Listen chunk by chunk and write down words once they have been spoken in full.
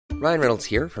Ryan Reynolds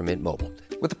here from Mint Mobile.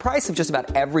 With the price of just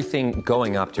about everything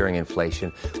going up during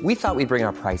inflation, we thought we'd bring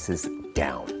our prices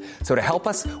down. So to help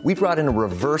us, we brought in a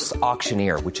reverse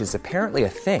auctioneer, which is apparently a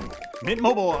thing. Mint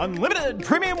Mobile Unlimited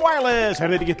Premium Wireless. How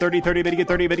to get 30, 30, bit to get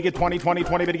 30, bit to get 20, 20,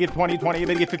 20, bit to get 20, 20,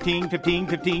 bit to get 15, 15,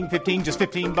 15, 15, just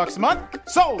 $15 a month?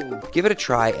 Sold! Give it a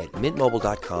try at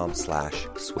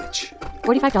mintmobile.com/switch.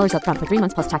 $45 up front for 3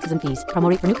 months plus taxes and fees. Promo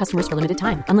rate for new customers for limited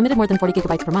time. Unlimited more than 40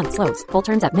 gigabytes per month. Slows full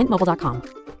terms at mintmobile.com.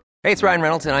 Hey, it's Ryan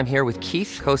Reynolds, and I'm here with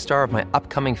Keith, co-star of my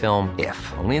upcoming film, If,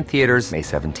 only in theaters May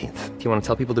 17th. Do you want to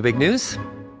tell people the big news?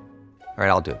 All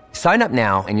right, I'll do it. Sign up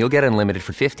now and you'll get unlimited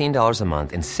for $15 a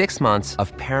month and 6 months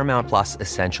of Paramount Plus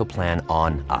Essential Plan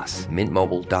on us.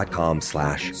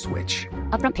 Mintmobile.com/switch.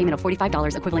 Upfront payment of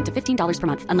 $45 equivalent to $15 per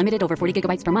month. Unlimited over 40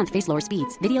 gigabytes per month. Face lower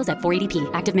speeds. Videos at 480p.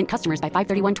 Active Mint customers by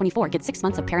 531.24 get 6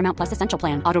 months of Paramount Plus Essential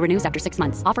Plan. Auto renews after 6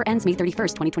 months. Offer ends May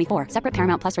 31st, 2024. Separate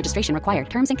Paramount Plus registration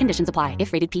required. Terms and conditions apply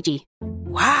if rated PG.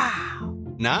 Wow.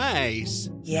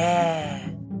 Nice. Yeah.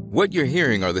 What you're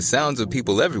hearing are the sounds of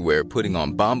people everywhere putting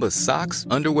on Bombas socks,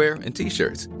 underwear, and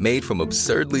T-shirts made from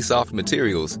absurdly soft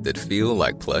materials that feel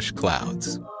like plush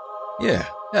clouds. Yeah,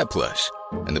 that plush.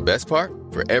 And the best part?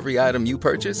 For every item you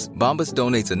purchase, Bombas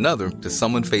donates another to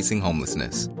someone facing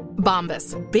homelessness.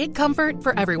 Bombas. Big comfort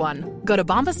for everyone. Go to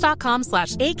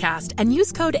bombas.com/ACAST and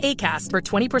use code ACAST for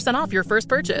 20% off your first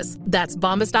purchase. That's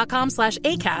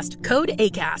bombas.com/ACAST. Code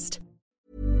ACAST.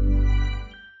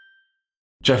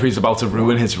 Jeffrey's about to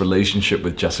ruin his relationship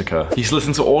with Jessica. He's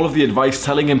listened to all of the advice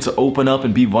telling him to open up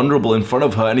and be vulnerable in front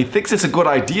of her, and he thinks it's a good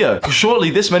idea.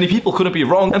 Surely this many people couldn't be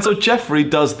wrong, and so Jeffrey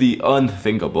does the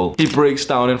unthinkable. He breaks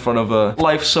down in front of her.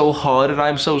 Life's so hard and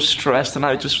I'm so stressed and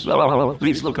I just...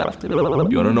 Please look after me.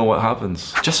 You wanna know what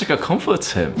happens? Jessica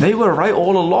comforts him. They were right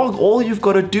all along. All you've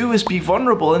got to do is be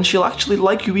vulnerable and she'll actually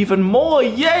like you even more.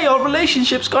 Yay, our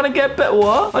relationship's gonna get better.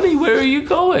 What? Honey, where are you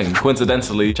going?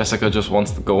 Coincidentally, Jessica just wants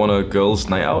to go on a girl's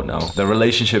night out now. Their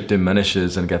relationship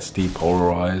diminishes and gets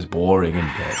depolarized, boring, and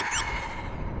dead.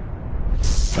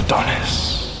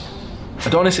 Adonis.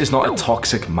 Adonis is not a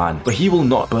toxic man, but he will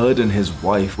not burden his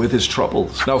wife with his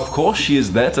troubles. Now, of course, she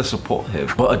is there to support him,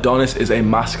 but Adonis is a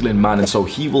masculine man, and so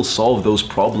he will solve those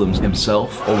problems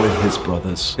himself or with his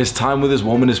brothers. His time with his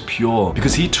woman is pure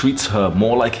because he treats her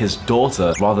more like his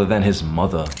daughter rather than his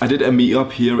mother. I did a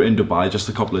meetup here in Dubai just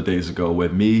a couple of days ago where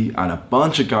me and a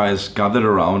bunch of guys gathered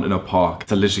around in a park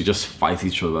to literally just fight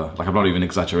each other. Like, I'm not even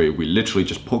exaggerating. We literally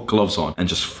just put gloves on and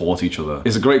just fought each other.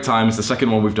 It's a great time. It's the second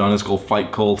one we've done. It's called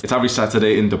Fight Cult. It's every Saturday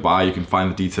in Dubai. You can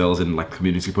find the details in like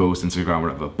community posts, Instagram,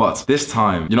 whatever. But this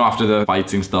time, you know, after the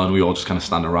fighting's done, we all just kind of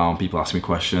stand around, people ask me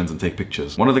questions and take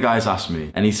pictures. One of the guys asked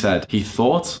me and he said he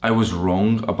thought I was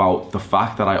wrong about the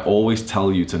fact that I always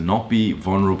tell you to not be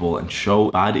vulnerable and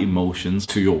show bad emotions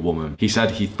to your woman. He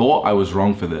said he thought I was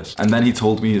wrong for this, and then he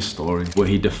told me his story where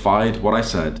he defied what I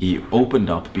said. He opened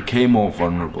up, became more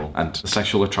vulnerable, and the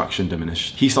sexual attraction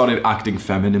diminished. He started acting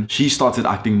feminine, she started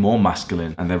acting more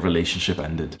masculine, and their relationship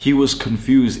ended. He was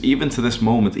confused even to this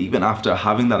moment, even after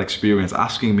having that experience,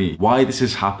 asking me why this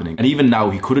is happening. And even now,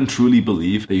 he couldn't truly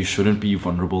believe that you shouldn't be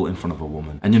vulnerable in front of a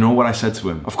woman. And you know what I said to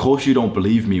him? Of course you don't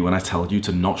believe me when I tell you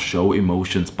to not show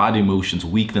emotions, bad emotions,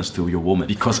 weakness to your woman,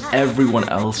 because everyone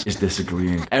else is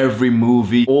disagreeing. Every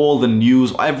movie, all the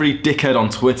news, every dickhead on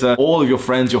Twitter, all of your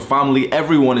friends, your family,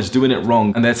 everyone is doing it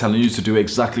wrong, and they're telling you to do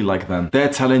exactly like them. They're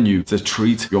telling you to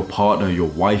treat your partner, your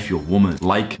wife, your woman,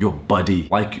 like your buddy,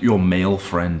 like your male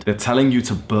friend. They're telling you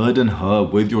to burden her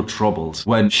with your troubles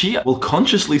when she will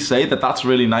consciously say that that's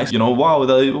really nice. You know,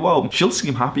 wow, she'll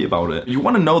seem happy about it. You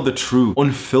want to know the true,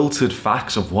 unfiltered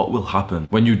facts of what will happen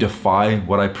when you defy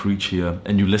what I preach here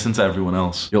and you listen to everyone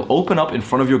else. You'll open up in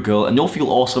front of your girl and you'll feel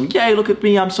awesome. Yay, look at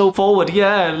me, I'm so forward.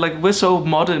 Yeah, like we're so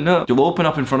modern. You'll open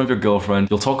up in front of your girlfriend.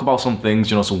 You'll talk about some things,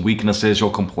 you know, some weaknesses.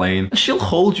 You'll complain. And she'll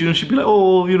hold you and she'll be like,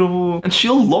 oh, you know, and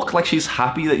she'll look like she's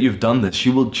happy that you've done this. She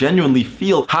will genuinely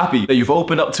feel happy that you've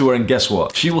opened up to her, and guess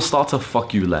what? She will start to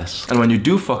fuck you less. And when you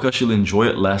do fuck her, she'll enjoy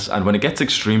it less. And when it gets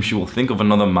extreme, she will think of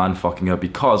another man fucking her,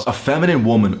 because a feminine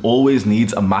woman always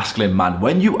needs a masculine man.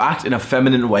 When you act in a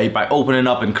feminine way by opening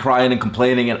up and crying and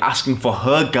complaining and asking for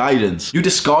her guidance, you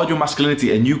discard your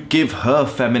masculinity and you give her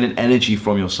feminine energy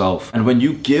from yourself. And when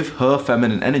you give her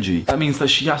feminine energy, that means that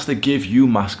she has to give you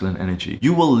masculine energy.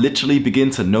 You will literally begin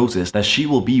to notice that she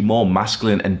will be more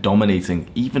masculine and dominating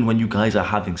even when you guys are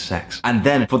having sex. And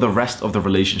then for the rest of the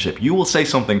relationship, relationship, you will say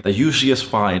something that usually is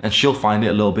fine and she'll find it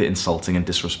a little bit insulting and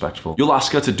disrespectful. You'll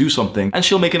ask her to do something and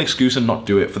she'll make an excuse and not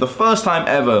do it. For the first time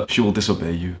ever, she will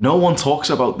disobey you. No one talks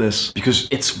about this because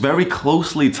it's very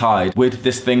closely tied with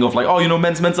this thing of like, oh, you know,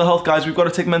 men's mental health, guys, we've got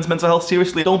to take men's mental health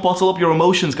seriously. Don't bottle up your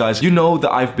emotions, guys. You know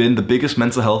that I've been the biggest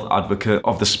mental health advocate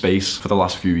of the space for the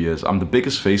last few years. I'm the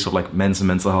biggest face of like men's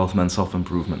mental health, men's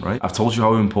self-improvement, right? I've told you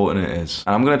how important it is.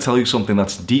 And I'm going to tell you something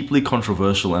that's deeply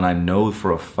controversial and I know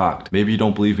for a fact. Maybe you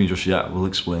don't believe me just yet. We'll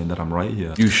explain that I'm right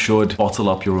here. You should bottle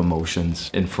up your emotions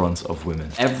in front of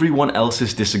women. Everyone else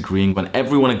is disagreeing. When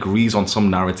everyone agrees on some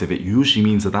narrative, it usually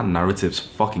means that that narrative's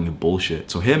fucking bullshit.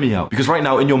 So hear me out. Because right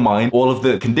now in your mind, all of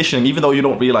the conditioning, even though you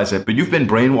don't realize it, but you've been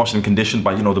brainwashed and conditioned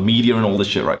by, you know, the media and all this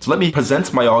shit, right? So let me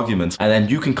present my arguments and then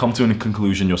you can come to a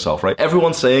conclusion yourself, right?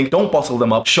 Everyone's saying, don't bottle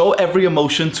them up. Show every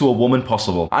emotion to a woman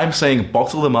possible. I'm saying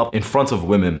bottle them up in front of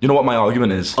women. You know what my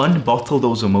argument is? Unbottle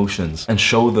those emotions and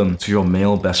show them to your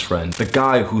male best friend. The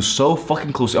guy who's so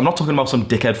fucking close. I'm not talking about some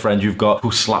dickhead friend you've got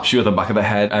who slaps you at the back of the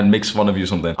head and makes fun of you or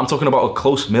something. I'm talking about a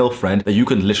close male friend that you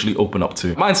can literally open up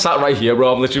to. Mine sat right here,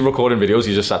 bro. I'm literally recording videos.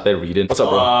 He just sat there reading. What's up,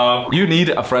 bro? You need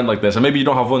a friend like this. And maybe you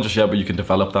don't have one just yet, but you can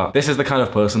develop that. This is the kind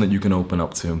of person that you can open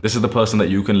up to. This is the person that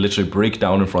you can literally break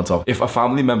down in front of. If a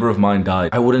family member of mine died,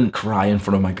 I wouldn't cry in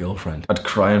front of my girlfriend. I'd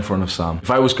cry in front of Sam.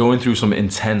 If I was going through some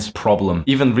intense problem,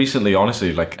 even recently,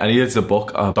 honestly, like I needed to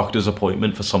book a doctor's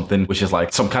appointment for something, which is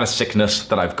like some kind of sickness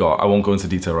that I've got. I won't go into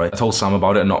detail, right? I told Sam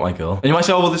about it and not my girl. And you might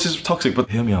say, oh, well, this is toxic, but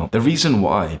hear me out. The reason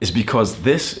why is because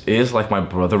this is like my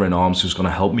brother in arms who's going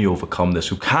to help me overcome this,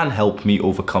 who can help me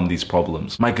overcome these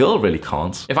problems. My girl really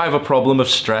can't. If I have a problem of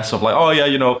stress of like, oh yeah,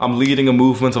 you know, I'm leading a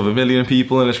movement of 1 million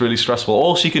people and it's really stressful,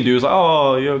 all she can do is like,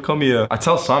 oh, yo, come here. I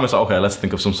tell Sam, it's like, okay, let's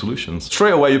think of some solutions.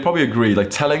 Straight away, you probably agree, like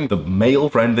telling the male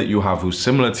friend that you have who's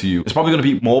similar to you is probably going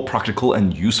to be more practical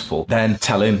and useful than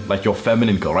telling like your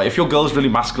feminine girl, right? If your girl's really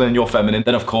masculine and you're feminine,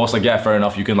 then of course, like, yeah, fair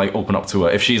enough, you can like open up to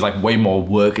her. If she's like way more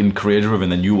work and career driven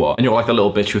than you are, and you're like the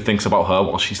little bitch who thinks about her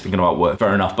while she's thinking about work,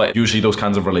 fair enough. But usually those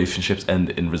kinds of relationships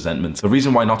end in resentment. The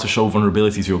reason why not to show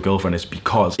vulnerability to your girlfriend is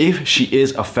because if she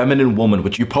is a feminine woman,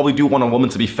 which you probably do want a woman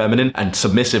to be feminine and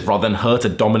submissive rather than her to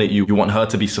dominate you, you want her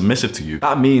to be submissive to you.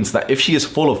 That means that if she is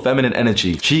full of feminine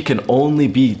energy, she can only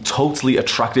be totally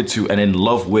attracted to and in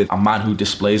love with a man who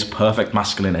displays perfect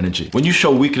masculine energy. When you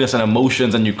show weakness and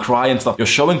emotions and you cry and stuff, you're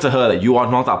showing to her that you are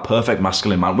not that perfect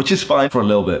masculine man, which is fine for a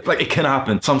little bit. Like, it can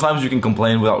happen. Sometimes you can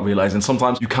complain without realizing.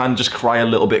 Sometimes you can just cry a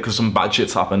little bit because some bad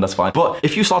shit's happened. That's fine. But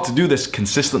if you start to do this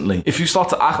consistently, if you start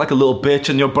to act like a little bitch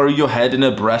and you bury your head in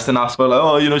her breast and ask her like,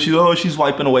 oh, you know, she's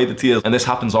wiping away the tears, and this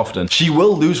happens often, she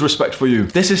will lose respect for you.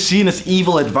 This is seen as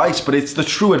evil advice, but it's the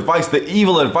true advice. The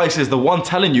evil advice is the one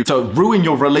telling you to ruin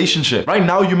your relationship. Right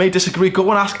now, you may disagree. Go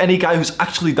and ask any guy who's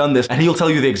actually done this, and he'll tell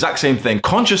you the exact same thing.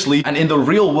 Consciously, and in the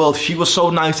real world, she was so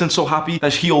nice and so happy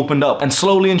that he opened up. And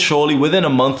slowly and surely, within a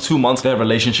month, 2 months, their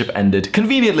relationship ended.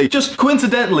 Conveniently, just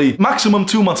coincidentally, maximum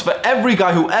 2 months for every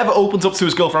guy who ever opens up to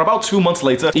his girlfriend. About 2 months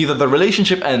later, either the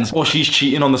relationship ends or she's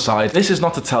cheating on the side. This is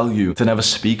not to tell you to never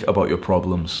speak about your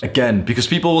problems. Again, because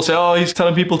people will say, oh, he's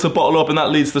telling people to bottle up and that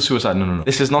leads to suicide. No, no, no.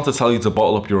 This is not to tell you to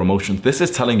bottle up your emotions. This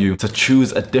is telling you to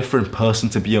choose a different person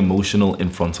to be emotional in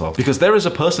front of. Because there is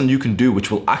a person you can do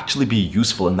which will actually be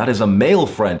useful, and that is a male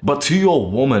friend. But to your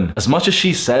woman, as much as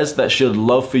she says that she'd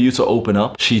love for you to open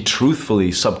up, she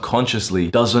truthfully, subconsciously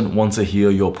doesn't want to hear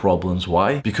your problems.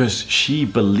 Why? Because she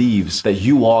believes that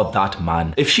you are that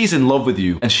man. If she's in love with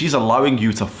you and she's allowing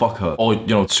you to fuck her, or, you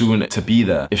know, soon to be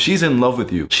there, if she's in love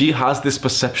with you, she has this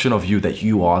perception of you that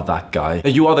you are that guy,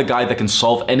 that you are the guy that can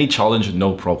solve any challenge,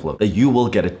 no problem, that you will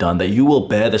get it done, that you will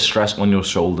bear the stress on your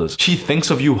shoulders. She thinks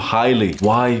of you highly.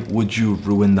 Why would you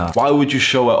ruin that? Why would you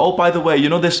show her, oh, by the way, you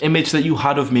know this image that you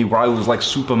had of me where I was like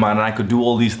Superman and I could do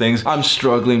all these things? I'm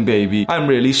struggling, baby. I'm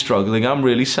really struggling. I'm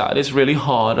really sad. It's really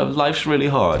hard. Life's really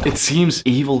hard. It seems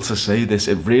evil to say this.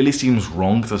 It really seems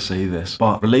wrong to say this.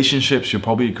 But relationships, you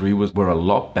probably agree with, were a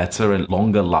lot better and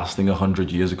longer lasting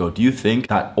 100 years ago. Do you think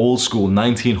that old school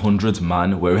 1900s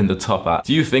man wearing the top hat,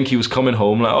 do you think he was coming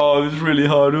home like, oh, it's really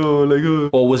hard,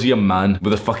 or was he a man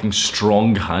with a fucking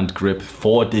strong hand grip,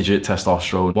 4-digit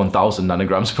testosterone, 1000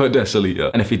 nanograms per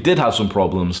deciliter? And if he did have some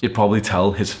problems, he'd probably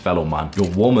tell his fellow man. Your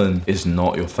woman is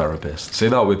not your therapist. Say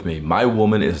that with me. My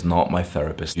woman is not my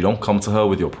therapist. You don't come to her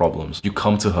with your problems. You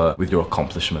come to her with your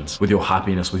accomplishments, with your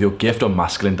happiness, with your gift of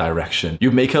masculine direction.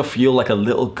 You make her feel like a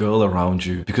little girl around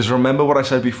you. Because remember what I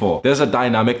said before, there's a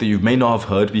dynamic that you may not have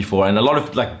heard before, and a lot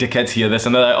of like dickheads hear this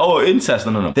and they're like, oh, incest.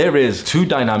 No. There is 2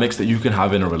 dynamics that you can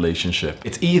have in a relationship.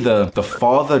 It's either the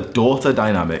father-daughter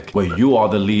dynamic, where you are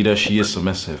the leader, she is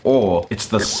submissive, or it's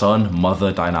the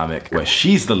son-mother dynamic, where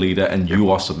she's the leader and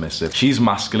you are submissive. She's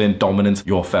masculine masculine, dominant,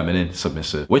 you're feminine,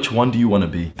 submissive. Which one do you want to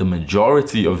be? The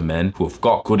majority of men who have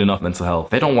got good enough mental health,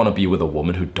 they don't want to be with a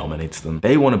woman who dominates them.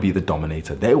 They want to be the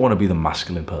dominator. They want to be the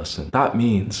masculine person. That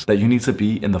means that you need to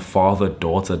be in the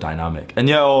father-daughter dynamic. And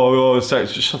yeah,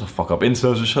 sex, just shut the fuck up.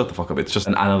 Incels, just shut the fuck up. It's just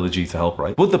an analogy to help,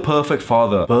 right? Would the perfect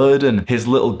father burden his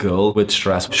little girl with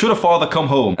stress? Should a father come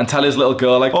home and tell his little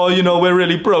girl like, oh, you know, we're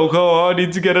really broke. Oh, I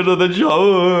need to get another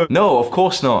job. No, of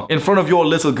course not. In front of your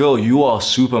little girl, you are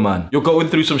Superman. You're going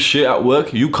through some shit at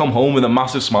work. You come home with a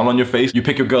massive smile on your face. You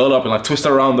pick your girl up and like twist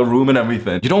her around the room and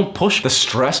everything. You don't push the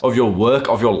stress of your work,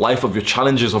 of your life, of your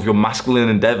challenges, of your masculine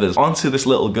endeavors onto this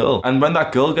little girl. And when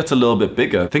that girl gets a little bit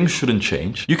bigger, things shouldn't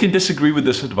change. You can disagree with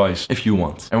this advice if you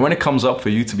want. And when it comes up for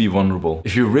you to be vulnerable,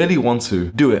 if you really want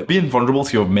to, do it. Being vulnerable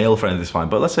to your male friend is fine,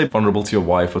 but let's say vulnerable to your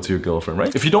wife or to your girlfriend,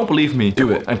 right? If you don't believe me,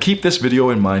 do it. And keep this video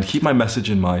in mind, keep my message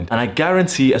in mind. And I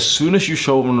guarantee as soon as you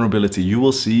show vulnerability, you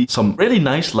will see some really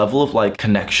nice level of like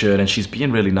connection and she's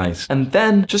being really nice. And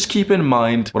then just keep in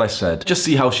mind what I said. Just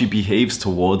see how she behaves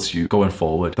towards you going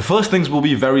forward. The first things will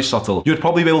be very subtle. You'd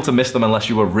probably be able to miss them unless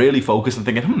you were really focused and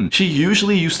thinking, she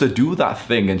usually used to do that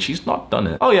thing and she's not done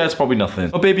it. Oh yeah, it's probably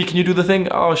nothing. Oh baby, can you do the thing?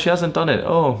 Oh, she hasn't done it.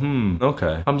 Oh,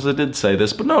 okay. Hamza did say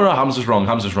this, but no, Hamza's wrong.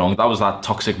 That was that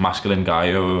toxic masculine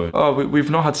guy. We've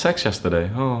not had sex yesterday.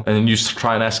 Oh. And then you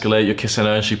try and escalate, you're kissing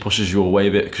her and she pushes you away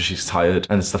a bit because she's tired.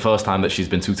 And it's the first time that she's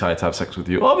been too tired to have sex with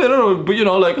you. Oh, but you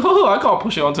know, like, I can't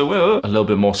push it onto her. A little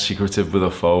bit more secretive with her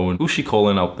phone. Who's she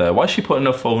calling out there? Why is she putting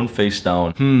her phone face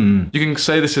down? You can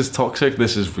say this is toxic,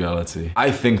 this is reality.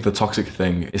 I think the toxic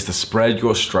thing is to spread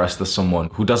your stress to someone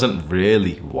who doesn't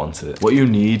really want it. What you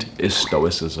need is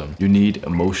stoicism. You need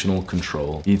emotional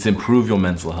control. You need to improve your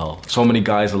mental health. So many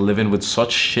guys are living with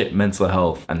such shit mental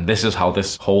health, and this is how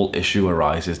this whole issue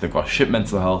arises. They've got shit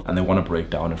mental health and they want to break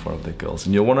down in front of their girls.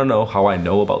 And you want to know how I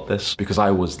know about this? Because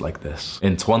I was like this.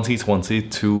 In 2020,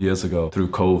 2 years ago, through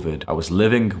COVID, I was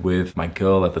living with my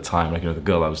girl at the time, like, you know, the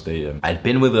girl I was dating. I'd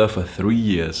been with her for 3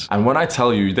 years. And when I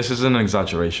tell you, this isn't an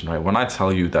exaggeration, right? When I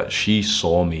tell you that she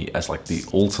saw me as like the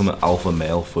ultimate alpha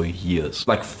male for years,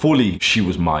 like fully she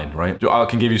was mine, right? I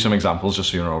can give you some examples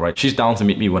just so you know, right? She's down to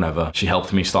meet me whenever. She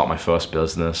helped me start my first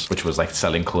business, which was like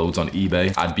selling clothes on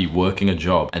eBay. I'd be working a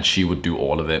job and she would do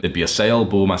all of it. There'd be a sale,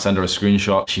 boom, I send her a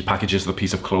screenshot. She packages the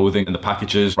piece of clothing and the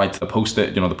packages, right to the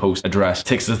post-it, you know, the post address,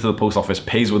 takes it to the post office,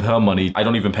 pays with her money. I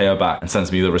don't even pay her back and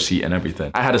sends me the receipt and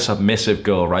everything. I had a submissive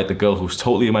girl, right? The girl who's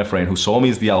totally my friend, who saw me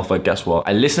as the alpha. Guess what?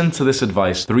 I listened to this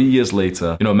advice 3 years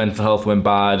later. You know, mental health went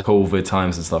bad, COVID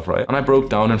times and stuff, right? And I broke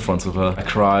down in front of her. I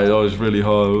cried. Oh, it's really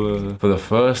hard. For the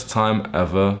first time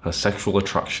ever, her sexual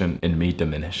attraction in me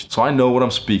diminished. So I know what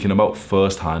I'm speaking about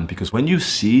firsthand, because when you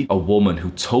see a woman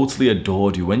who totally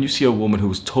adored you, when you see a woman who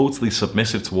was totally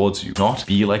submissive towards you not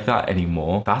be like that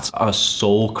anymore, that's a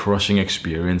soul-crushing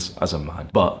experience as a man.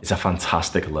 But it's a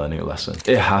fantastic learning lesson.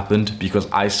 It happened because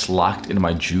I slacked in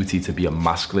my duty to be a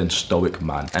masculine, stoic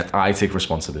man, and I take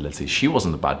responsibility. She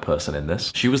wasn't the bad person in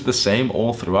this. She was the same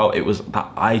all throughout. It was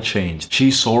that I changed.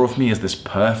 She saw of me as this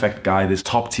perfect guy, this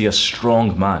top-tier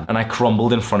strong man, and I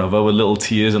crumbled in front of her with little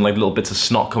tears and like little bits of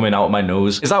snot coming out of my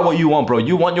nose. Is that what you want, bro?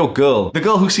 You want your girl, the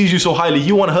girl who sees you so highly,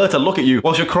 you want her to look at you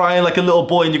whilst you're crying like a little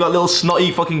boy and you got little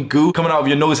snotty fucking goo coming out of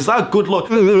your nose. Is that a good look?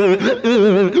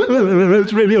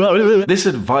 It's really hard. This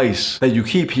advice that you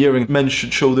keep hearing, men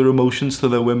should show their emotions to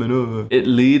their women, it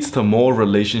leads to more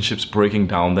relationships breaking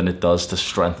down than it does to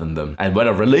strengthen them. And when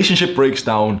a relationship breaks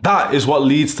down, that is what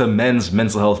leads to men's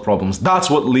mental health problems. That's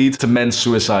what leads to men's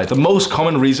suicide. The most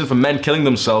common reason for men killing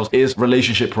themselves is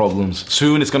relationship problems.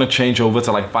 Soon it's going to change over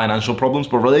to like financial problems,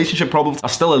 but relationship problems are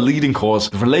still a leading cause.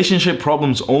 The relationship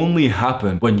problems only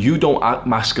happen when you don't act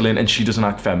masculine and she doesn't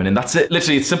act feminine. That's it.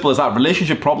 Literally, it's simple as that.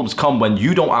 Relationship problems come when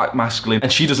you don't act masculine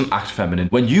and she doesn't act feminine.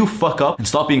 When you fuck up and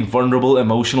start being vulnerable,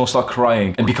 emotional, start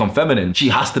crying and become feminine, she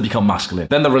has to become masculine.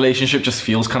 Then the relationship just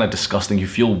feels kind of disgusting. You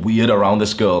feel weird around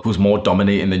this girl who's more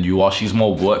dominating than you are. She's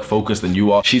more work focused than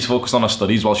you are. She's focused on her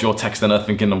studies whilst you're texting her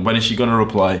thinking, when is she going to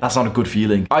reply? That's not a good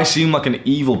feeling. I seem like an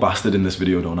evil bastard in this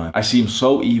video, don't I? I seem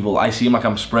so evil. I seem like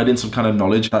I'm spreading some kind of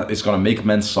knowledge that is going to make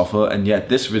men suffer, and yet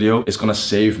this video is going to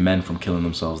save men from killing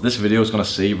themselves. This video is going to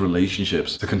save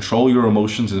relationships. To control your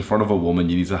emotions in front of a woman,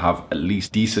 you need to have at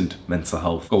least decent mental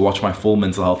health. Go watch my full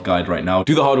mental health guide right now.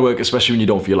 Do the hard work, especially when you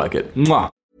don't feel like it. Mwah!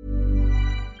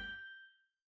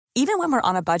 Even when we're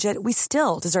on a budget, we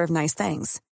still deserve nice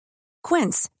things.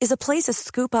 Quince is a place to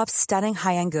scoop up stunning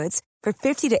high-end goods for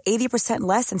 50 to 80%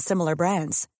 less than similar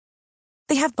brands.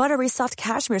 They have buttery soft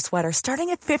cashmere sweaters starting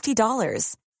at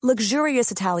 $50,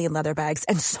 luxurious Italian leather bags,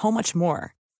 and so much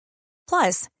more.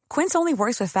 Plus, Quince only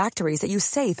works with factories that use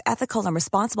safe, ethical, and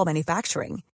responsible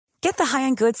manufacturing. Get the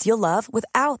high-end goods you'll love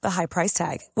without the high price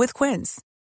tag with Quince.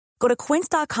 Go to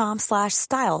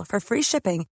quince.com/style for free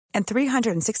shipping and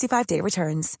 365-day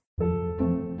returns.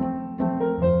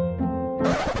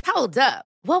 Hold up.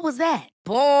 What was that?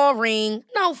 Boring.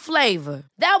 No flavor.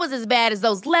 That was as bad as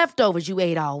those leftovers you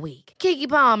ate all week. Keke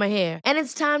Palmer here, and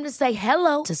it's time to say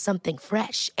hello to something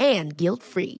fresh and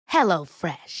guilt-free. Hello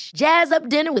Fresh. Jazz up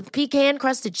dinner with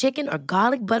pecan-crusted chicken or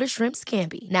garlic butter shrimp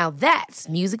scampi. Now that's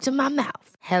music to my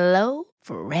mouth. Hello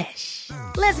Fresh.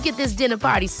 Let's get this dinner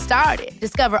party started.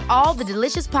 Discover all the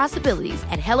delicious possibilities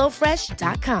at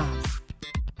hellofresh.com.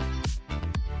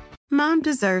 Mom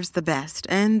deserves the best,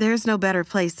 and there's no better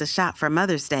place to shop for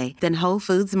Mother's Day than Whole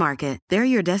Foods Market. They're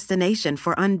your destination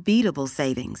for unbeatable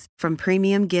savings, from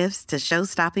premium gifts to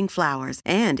show-stopping flowers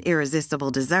and irresistible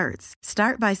desserts.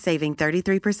 Start by saving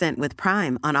 33% with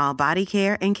Prime on all body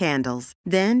care and candles.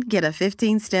 Then get a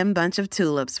 15-stem bunch of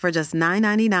tulips for just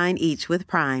 $9.99 each with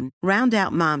Prime. Round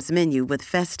out Mom's menu with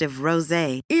festive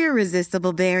rosé,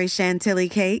 irresistible berry chantilly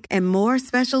cake, and more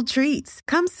special treats.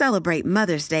 Come celebrate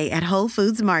Mother's Day at Whole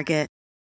Foods Market.